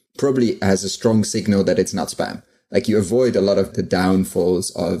actually probably has a strong signal that it's not spam. Like, you avoid a lot of the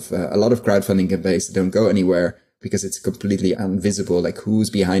downfalls of a lot of crowdfunding campaigns that don't go anywhere because it's completely invisible, like who's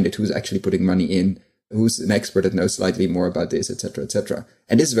behind it, who's actually putting money in, who's an expert that knows slightly more about this, etc., etc.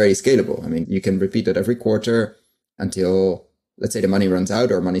 And this is very scalable. I mean, you can repeat that every quarter until, let's say, the money runs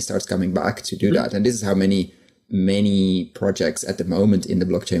out or money starts coming back to do that. And this is how many projects at the moment in the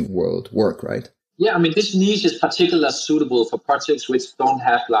blockchain world work, right? Yeah, I mean, this niche is particularly suitable for projects which don't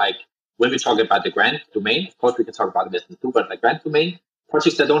have, like, when we talk about the grant domain, of course we can talk about investment too, but the grant domain,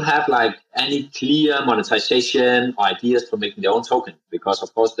 projects that don't have like any clear monetization or ideas for making their own token. Because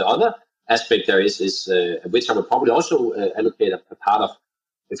of course the other aspect there is which I would probably also allocate a part of,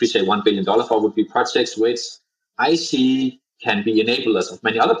 if we say $1 billion for, would be projects which I see can be enablers of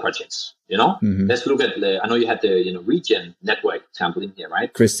many other projects. Let's look at I know you had the Regen network example in here,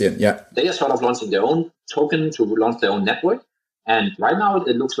 right? Christian, yeah. They are sort of launching their own token to launch their own network. And right now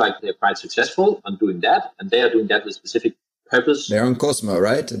it looks like they're quite successful on doing that. And they are doing that with specific purpose. They're on Cosmo,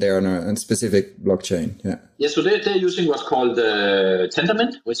 right? They're on a specific blockchain. Yeah. Yeah. So they're using what's called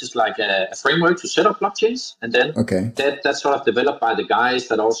Tendermint, which is like a framework to set up blockchains. And then that's sort of developed by the guys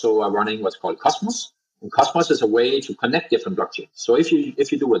that also are running what's called Cosmos. And Cosmos is a way to connect different blockchains. So if you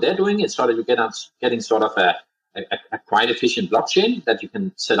do what they're doing, it's sort of getting sort of a quite efficient blockchain that you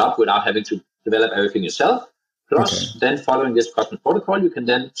can set up without having to develop everything yourself. Plus, then following this Cosmos protocol, you can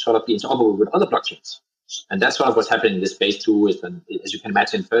then sort of be interoperable with other blockchains. And that's sort of what's happening in this space too. Is when, as you can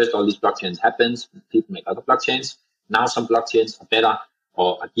imagine, first all these blockchains happens, people make other blockchains. Now some blockchains are better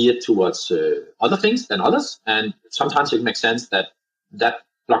or are geared towards other things than others, and sometimes it makes sense that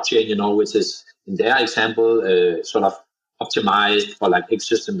blockchain, which is in their example, sort of optimized for like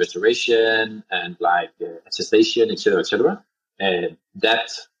ecosystem restoration and like attestation, et cetera,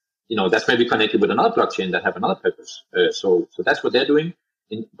 that's maybe connected with another blockchain that have another purpose. So that's what they're doing.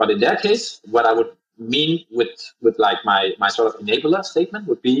 But in their case, what I would mean with like my sort of enabler statement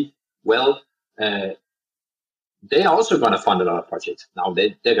would be, well, they are also going to fund a lot of projects. Now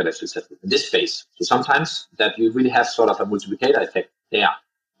they're going to be successful in this space. So sometimes that you really have sort of a multiplicator effect there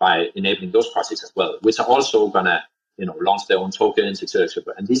by enabling those projects as well, which are also going to, launch their own tokens, et cetera, et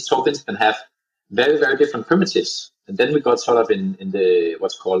cetera. And these tokens can have very, very different primitives. And then we got sort of in the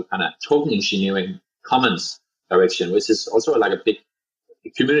what's called kind of token engineering commons direction, which is also like a big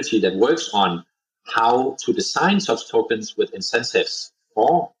community that works on how to design such tokens with incentives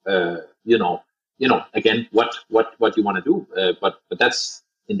for, again, what you want to do. But that's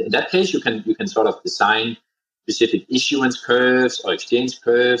in that case, you can sort of design specific issuance curves or exchange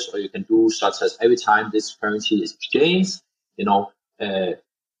curves, or you can do such as every time this currency is exchanged, 10%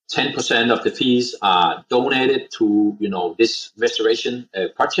 of the fees are donated to, this restoration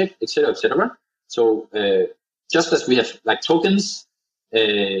project, et cetera, et cetera. So just as we have like tokens,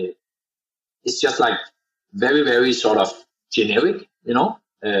 it's just like very, very sort of generic,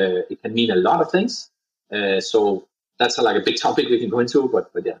 it can mean a lot of things. So that's like a big topic we can go into, but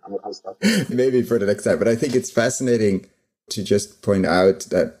yeah, I'll stop. Maybe for the next time. But I think it's fascinating to just point out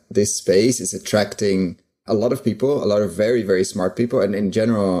that this space is attracting a lot of people, a lot of very, very smart people. And in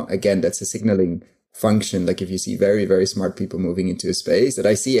general, again, that's a signaling function. Like if you see very, very smart people moving into a space that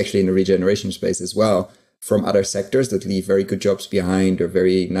I see actually in the regeneration space as well, from other sectors that leave very good jobs behind or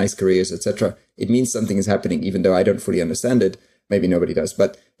very nice careers, etc., it means something is happening, even though I don't fully understand it. Maybe nobody does,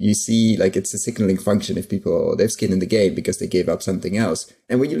 but you see like it's a signaling function if people, they have skin in the game because they gave up something else.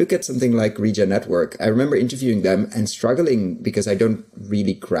 And when you look at something like Regen Network, I remember interviewing them and struggling because I don't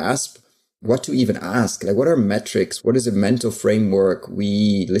really grasp what to even ask. Like what are metrics? What is a mental framework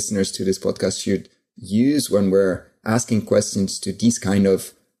we listeners to this podcast should use when we're asking questions to these kind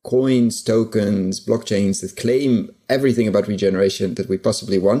of coins, tokens, blockchains that claim everything about regeneration that we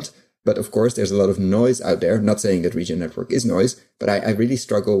possibly want? But of course, there's a lot of noise out there. Not saying that Regen Network is noise, but I really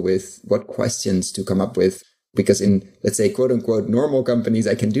struggle with what questions to come up with, because in, let's say, quote unquote, normal companies,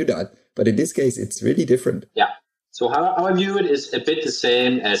 I can do that. But in this case, it's really different. Yeah. So how I view it is a bit the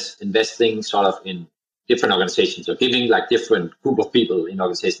same as investing sort of in different organizations or giving like different group of people in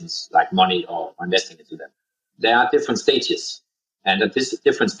organizations like money or investing into them. There are different stages. And at these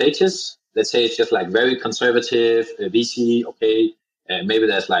different stages, let's say it's just like very conservative, VC, okay. Maybe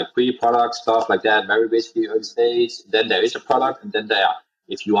there's like pre-product stuff like that, very risky early stage. Then there is a product, and then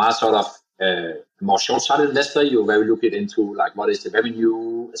if you are sort of a more short-sighted investor, you're very looking into like what is the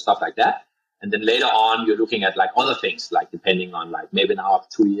revenue, stuff like that. And then later on, you're looking at like other things, like depending on like maybe now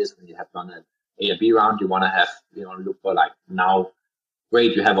after 2 years when you have done an A or B round, you want to look for like now,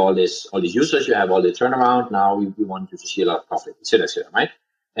 great, you have all these users, you have all the turnaround. Now we want you to see a lot of profit, et cetera, right?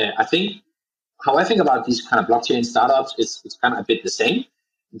 I think. How I think about these kind of blockchain startups is it's kind of a bit the same,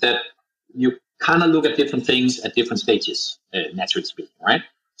 that you kind of look at different things at different stages, naturally speaking, right?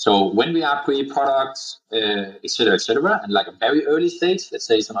 So when we are pre-products, et cetera, and like a very early stage, let's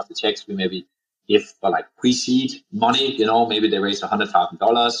say some of the checks we maybe give for like pre-seed money, maybe they raise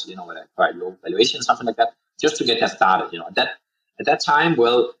 $100,000, with a quite low valuation, something like that, just to get that started, at that time,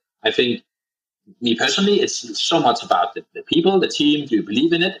 well, I think, me personally, it's so much about the people, the team. Do you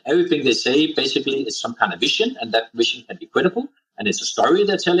believe in it? Everything they say basically is some kind of vision, and that vision can be credible. And it's a story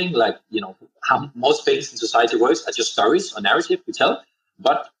they're telling, like, how most things in society works are just stories or narrative we tell.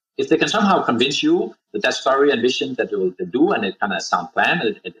 But if they can somehow convince you that story and vision that they will do, and it kind of sound plan,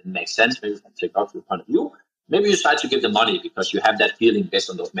 and it makes sense, maybe from a technological point of view, maybe you start to give them money because you have that feeling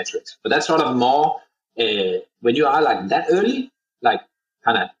based on those metrics. But that's sort of more when you are like that early, like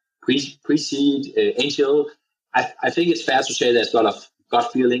kind of pre-seed, angel, I think it's fair to say there's a lot of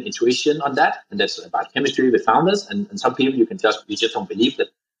gut feeling, intuition on that, and that's about chemistry with founders. And some people you just don't believe that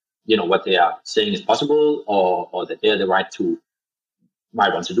what they are saying is possible, or that they're the right to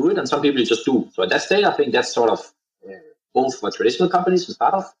might want to do it, and some people you just do. So at that stage, I think that's sort of both for traditional companies and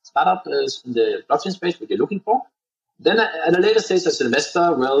startup in the blockchain space what you're looking for. Then at a later stage as an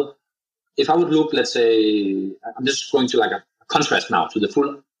investor, well, if I would look, let's say, I'm just going to like a contrast now to the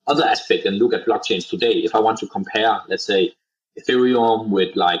full other aspect and look at blockchains today. If I want to compare, let's say, Ethereum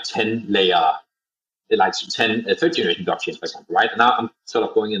with like 10 layer, like 10 third generation blockchains, for example, right? And now I'm sort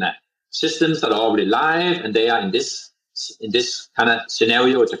of going in at systems that are already live and they are in this kind of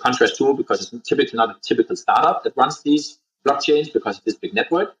scenario. It's a contrast tool because it's typically not a typical startup that runs these blockchains because of this big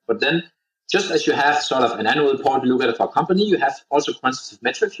network. But then just as you have sort of an annual report, you look at it for a company, you have also quantitative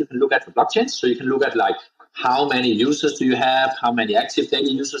metrics you can look at for blockchains. So you can look at like how many users do you have, how many active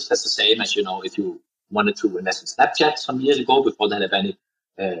daily users. That's the same as, if you wanted to invest in Snapchat some years ago before they had any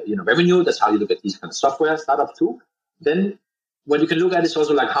revenue. That's how you look at these kind of software startups too. Then what you can look at is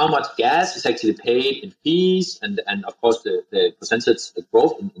also like how much gas is actually paid in fees and of course the percentage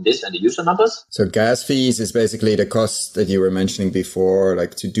growth in this and the user numbers. So gas fees is basically the cost that you were mentioning before,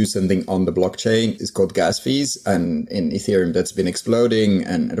 like to do something on the blockchain is called gas fees. And in Ethereum, that's been exploding.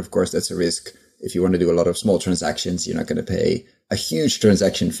 And of course, that's a risk. If you want to do a lot of small transactions, you're not going to pay a huge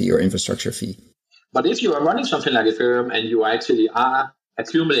transaction fee or infrastructure fee. But if you are running something like Ethereum and you actually are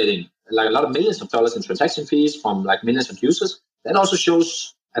accumulating like a lot of millions of dollars in transaction fees from like millions of users, that also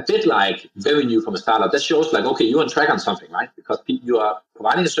shows a bit like revenue from a startup. That shows like, okay, you're on track on something, right? Because you are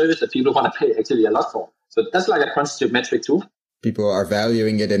providing a service that people want to pay actually a lot for. So that's like a quantitative metric too. People are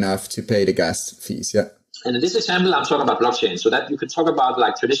valuing it enough to pay the gas fees, yeah. And in this example, I'm talking about blockchain. So that you could talk about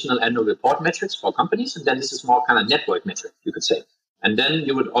like traditional annual report metrics for companies. And then this is more kind of network metric, you could say. And then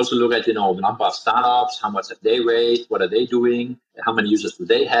you would also look at, the number of startups, how much have they raised, what are they doing, how many users do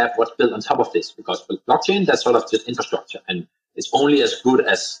they have, what's built on top of this? Because for blockchain, that's sort of just infrastructure. And it's only as good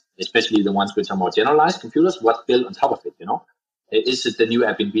as, especially the ones which are more generalized computers, what's built on top of it, Is it the new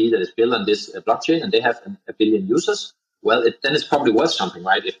Airbnb that is built on this blockchain and they have a billion users? Well, then it's probably worth something,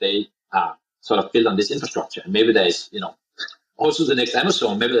 right? If they are sort of built on this infrastructure. And maybe there's, also the next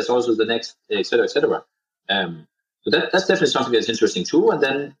Amazon, maybe there's also the next, et cetera, et cetera. So that's definitely something that's interesting too. And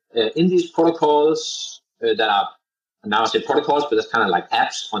then in these protocols that are, now I say protocols, but that's kind of like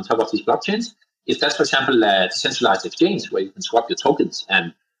apps on top of these blockchains. If that's, for example, a decentralized exchange where you can swap your tokens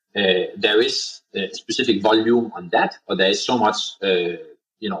and there is a specific volume on that, or there is so much,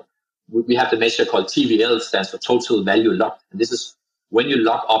 we have the measure called TVL, stands for total value locked. And this is when you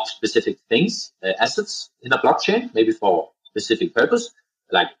lock up specific things, assets in a blockchain, maybe for specific purpose,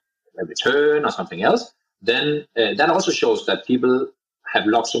 like a return or something else. Then that also shows that people have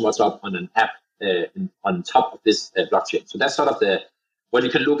locked so much up on an app on top of this blockchain. So that's sort of what you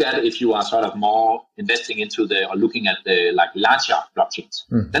can look at if you are sort of more investing into or looking at the like larger blockchains.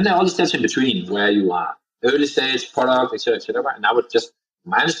 Then there are all the steps in between where you are early stage product, et cetera. And I would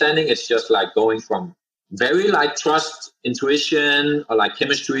my understanding, it's just like going from very like trust, intuition, or like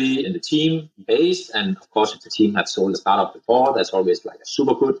chemistry in the team based. And of course, if the team had sold a startup before, that's always like a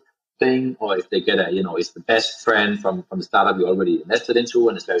super good thing. Or if they get it's the best friend from the startup you already invested into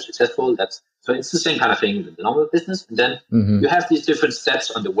and it's very successful. So it's the same kind of thing with the normal business. And then you have these different steps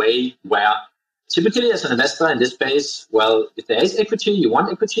on the way where typically as an investor in this space, well, if there is equity, you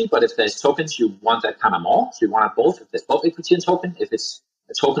want equity, but if there's tokens, you want that kind of more. So you want both. If there's both equity and token, if it's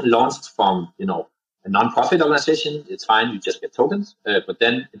a token launched from, a non-profit organization, it's fine, you just get tokens. But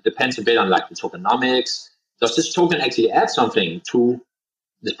then it depends a bit on like the tokenomics. Does this token actually add something to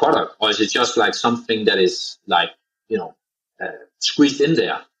this product? Or is it just like something that is like, squeezed in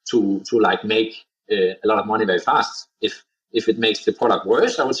there to like make a lot of money very fast? If it makes the product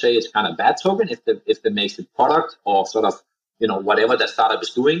worse, I would say it's kind of bad token. If it makes the product or sort of, whatever that startup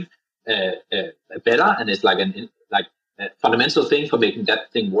is doing better and it's like a fundamental thing for making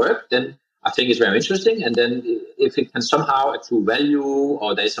that thing work, then I think it's very interesting. And then if it can somehow accrue value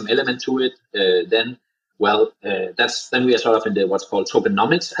or there's some element to it, then we are sort of in the what's called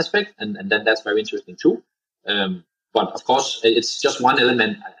tokenomics aspect, and then that's very interesting too. But of course, it's just one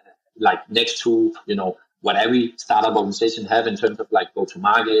element, like next to what every startup organization have in terms of like go to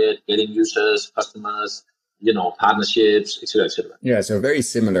market, getting users, customers, partnerships, et cetera, et cetera. Yeah, so very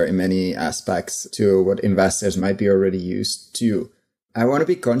similar in many aspects to what investors might be already used to. I want to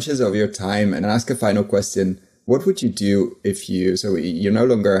be conscious of your time and ask a final question. What would you do if you no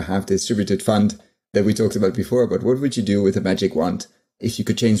longer have the distributed fund that we talked about before, but what would you do with a magic wand? If you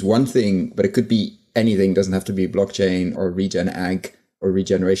could change one thing, but it could be anything, doesn't have to be blockchain or regen ag or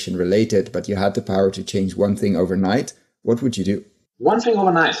regeneration related, but you had the power to change one thing overnight, what would you do? One thing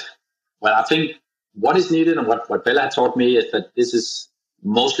overnight? Well, I think what is needed and what Bella taught me is that this is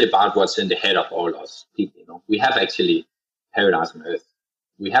mostly about what's in the head of all us people. We have actually paradise on earth.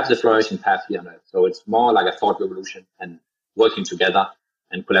 We have the flourishing path here on earth. So it's more like a thought revolution and working together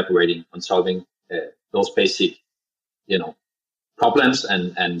and collaborating on solving those basic, problems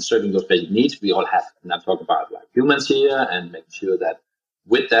and serving those basic needs we all have. And I'm talking about like humans here and making sure that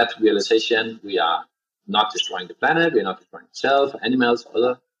with that realization, we are not destroying the planet, we're not destroying ourselves, animals,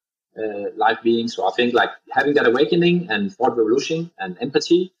 other life beings. So I think like having that awakening and thought revolution and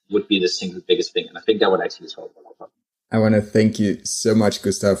empathy would be the single biggest thing. And I think that would actually solve a lot of problems. I want to thank you so much,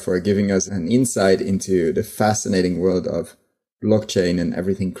 Gustav, for giving us an insight into the fascinating world of blockchain and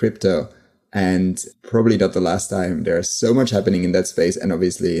everything crypto. And probably not the last time. There's so much happening in that space and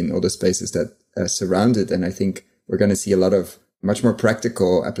obviously in all the spaces that surround it. And I think we're going to see a lot of much more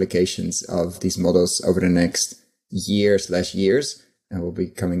practical applications of these models over the next years. And we'll be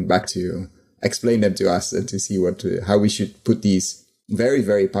coming back to explain them to us and to see how we should put these very,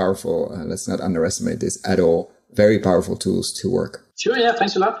 very powerful, let's not underestimate this at all, very powerful tools to work. Sure, yeah,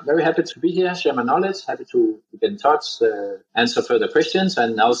 thanks a lot. Very happy to be here, share my knowledge, happy to get in touch, answer further questions.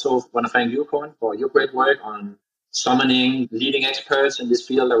 And also want to thank you, Koen, for your great work on summoning leading experts in this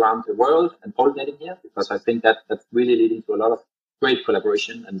field around the world and pollinating here, because I think that's really leading to a lot of great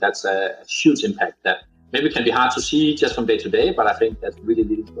collaboration. And that's a huge impact that maybe can be hard to see just from day to day, but I think that's really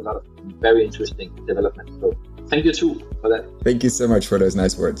leading to a lot of very interesting development. So thank you too for that. Thank you so much for those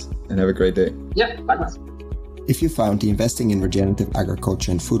nice words and have a great day. Yeah, likewise. If you found the Investing in Regenerative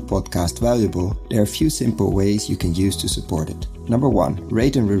Agriculture and Food podcast valuable, there are a few simple ways you can use to support it. Number 1,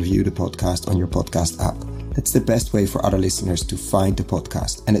 rate and review the podcast on your podcast app. That's the best way for other listeners to find the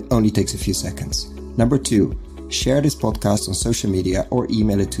podcast, and it only takes a few seconds. Number 2, share this podcast on social media or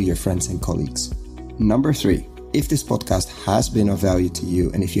email it to your friends and colleagues. Number 3, if this podcast has been of value to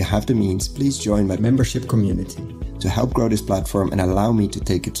you and if you have the means, please join my membership community to help grow this platform and allow me to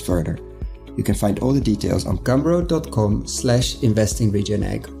take it further. You can find all the details on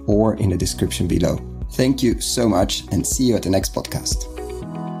gumroad.com/investingregenag or in the description below. Thank you so much and see you at the next podcast.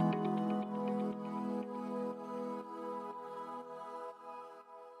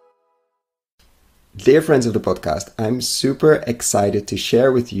 Dear friends of the podcast, I'm super excited to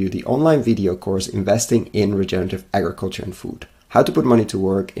share with you the online video course Investing in Regenerative Agriculture and Food. How to put money to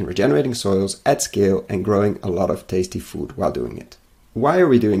work in regenerating soils at scale and growing a lot of tasty food while doing it. Why are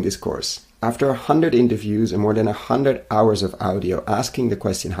we doing this course? After 100 interviews and more than 100 hours of audio asking the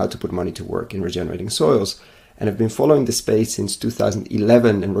question how to put money to work in regenerating soils, and have been following the space since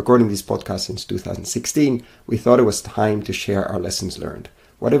 2011 and recording these podcasts since 2016, we thought it was time to share our lessons learned.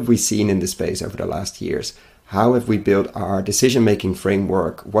 What have we seen in the space over the last years? How have we built our decision-making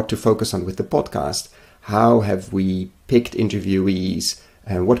framework? What to focus on with the podcast? How have we picked interviewees?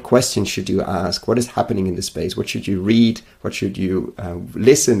 And what questions should you ask? What is happening in the space? What should you read? What should you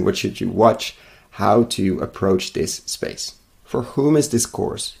listen? What should you watch? How to approach this space? For whom is this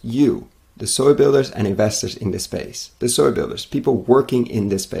course? You, the soil builders and investors in this space. The soil builders, people working in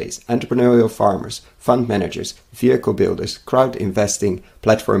this space, entrepreneurial farmers, fund managers, vehicle builders, crowd investing,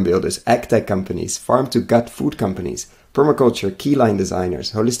 platform builders, agtech companies, farm-to-gut food companies, permaculture, keyline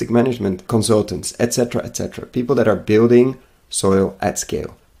designers, holistic management consultants, etc., etc. People that are building soil at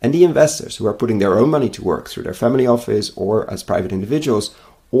scale. And the investors who are putting their own money to work through their family office or as private individuals,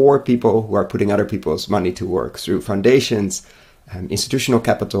 or people who are putting other people's money to work through foundations, institutional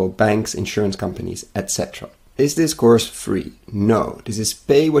capital, banks, insurance companies, etc. Is this course free? No. This is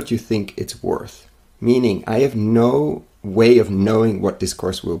pay what you think it's worth. Meaning I have no way of knowing what this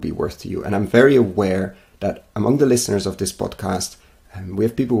course will be worth to you. And I'm very aware that among the listeners of this podcast, we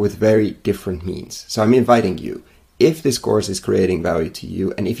have people with very different means. So I'm inviting you, if this course is creating value to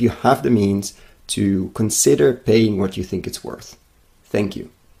you, and if you have the means, to consider paying what you think it's worth. Thank you.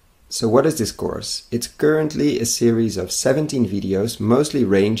 So what is this course? It's currently a series of 17 videos, mostly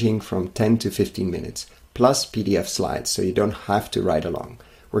ranging from 10 to 15 minutes, plus PDF slides, so you don't have to ride along.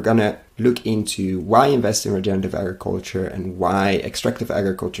 We're gonna look into why invest in regenerative agriculture and why extractive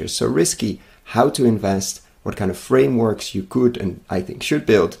agriculture is so risky, how to invest, what kind of frameworks you could and I think should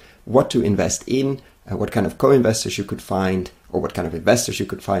build, what to invest in, what kind of co-investors you could find, or what kind of investors you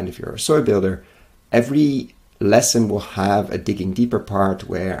could find if you're a soil builder. Every lesson will have a digging deeper part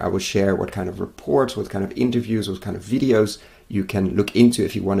where I will share what kind of reports, what kind of interviews, what kind of videos you can look into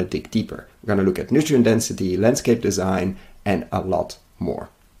if you want to dig deeper. We're going to look at nutrient density, landscape design, and a lot more.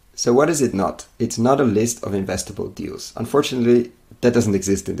 So what is it not? It's not a list of investable deals. Unfortunately, that doesn't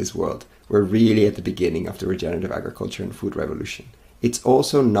exist in this world. We're really at the beginning of the regenerative agriculture and food revolution. It's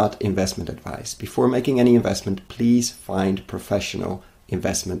also not investment advice. Before making any investment, please find professional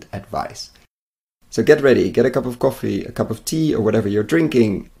investment advice. So get ready, get a cup of coffee, a cup of tea, or whatever you're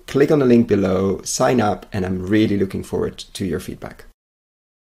drinking. Click on the link below, sign up, and I'm really looking forward to your feedback.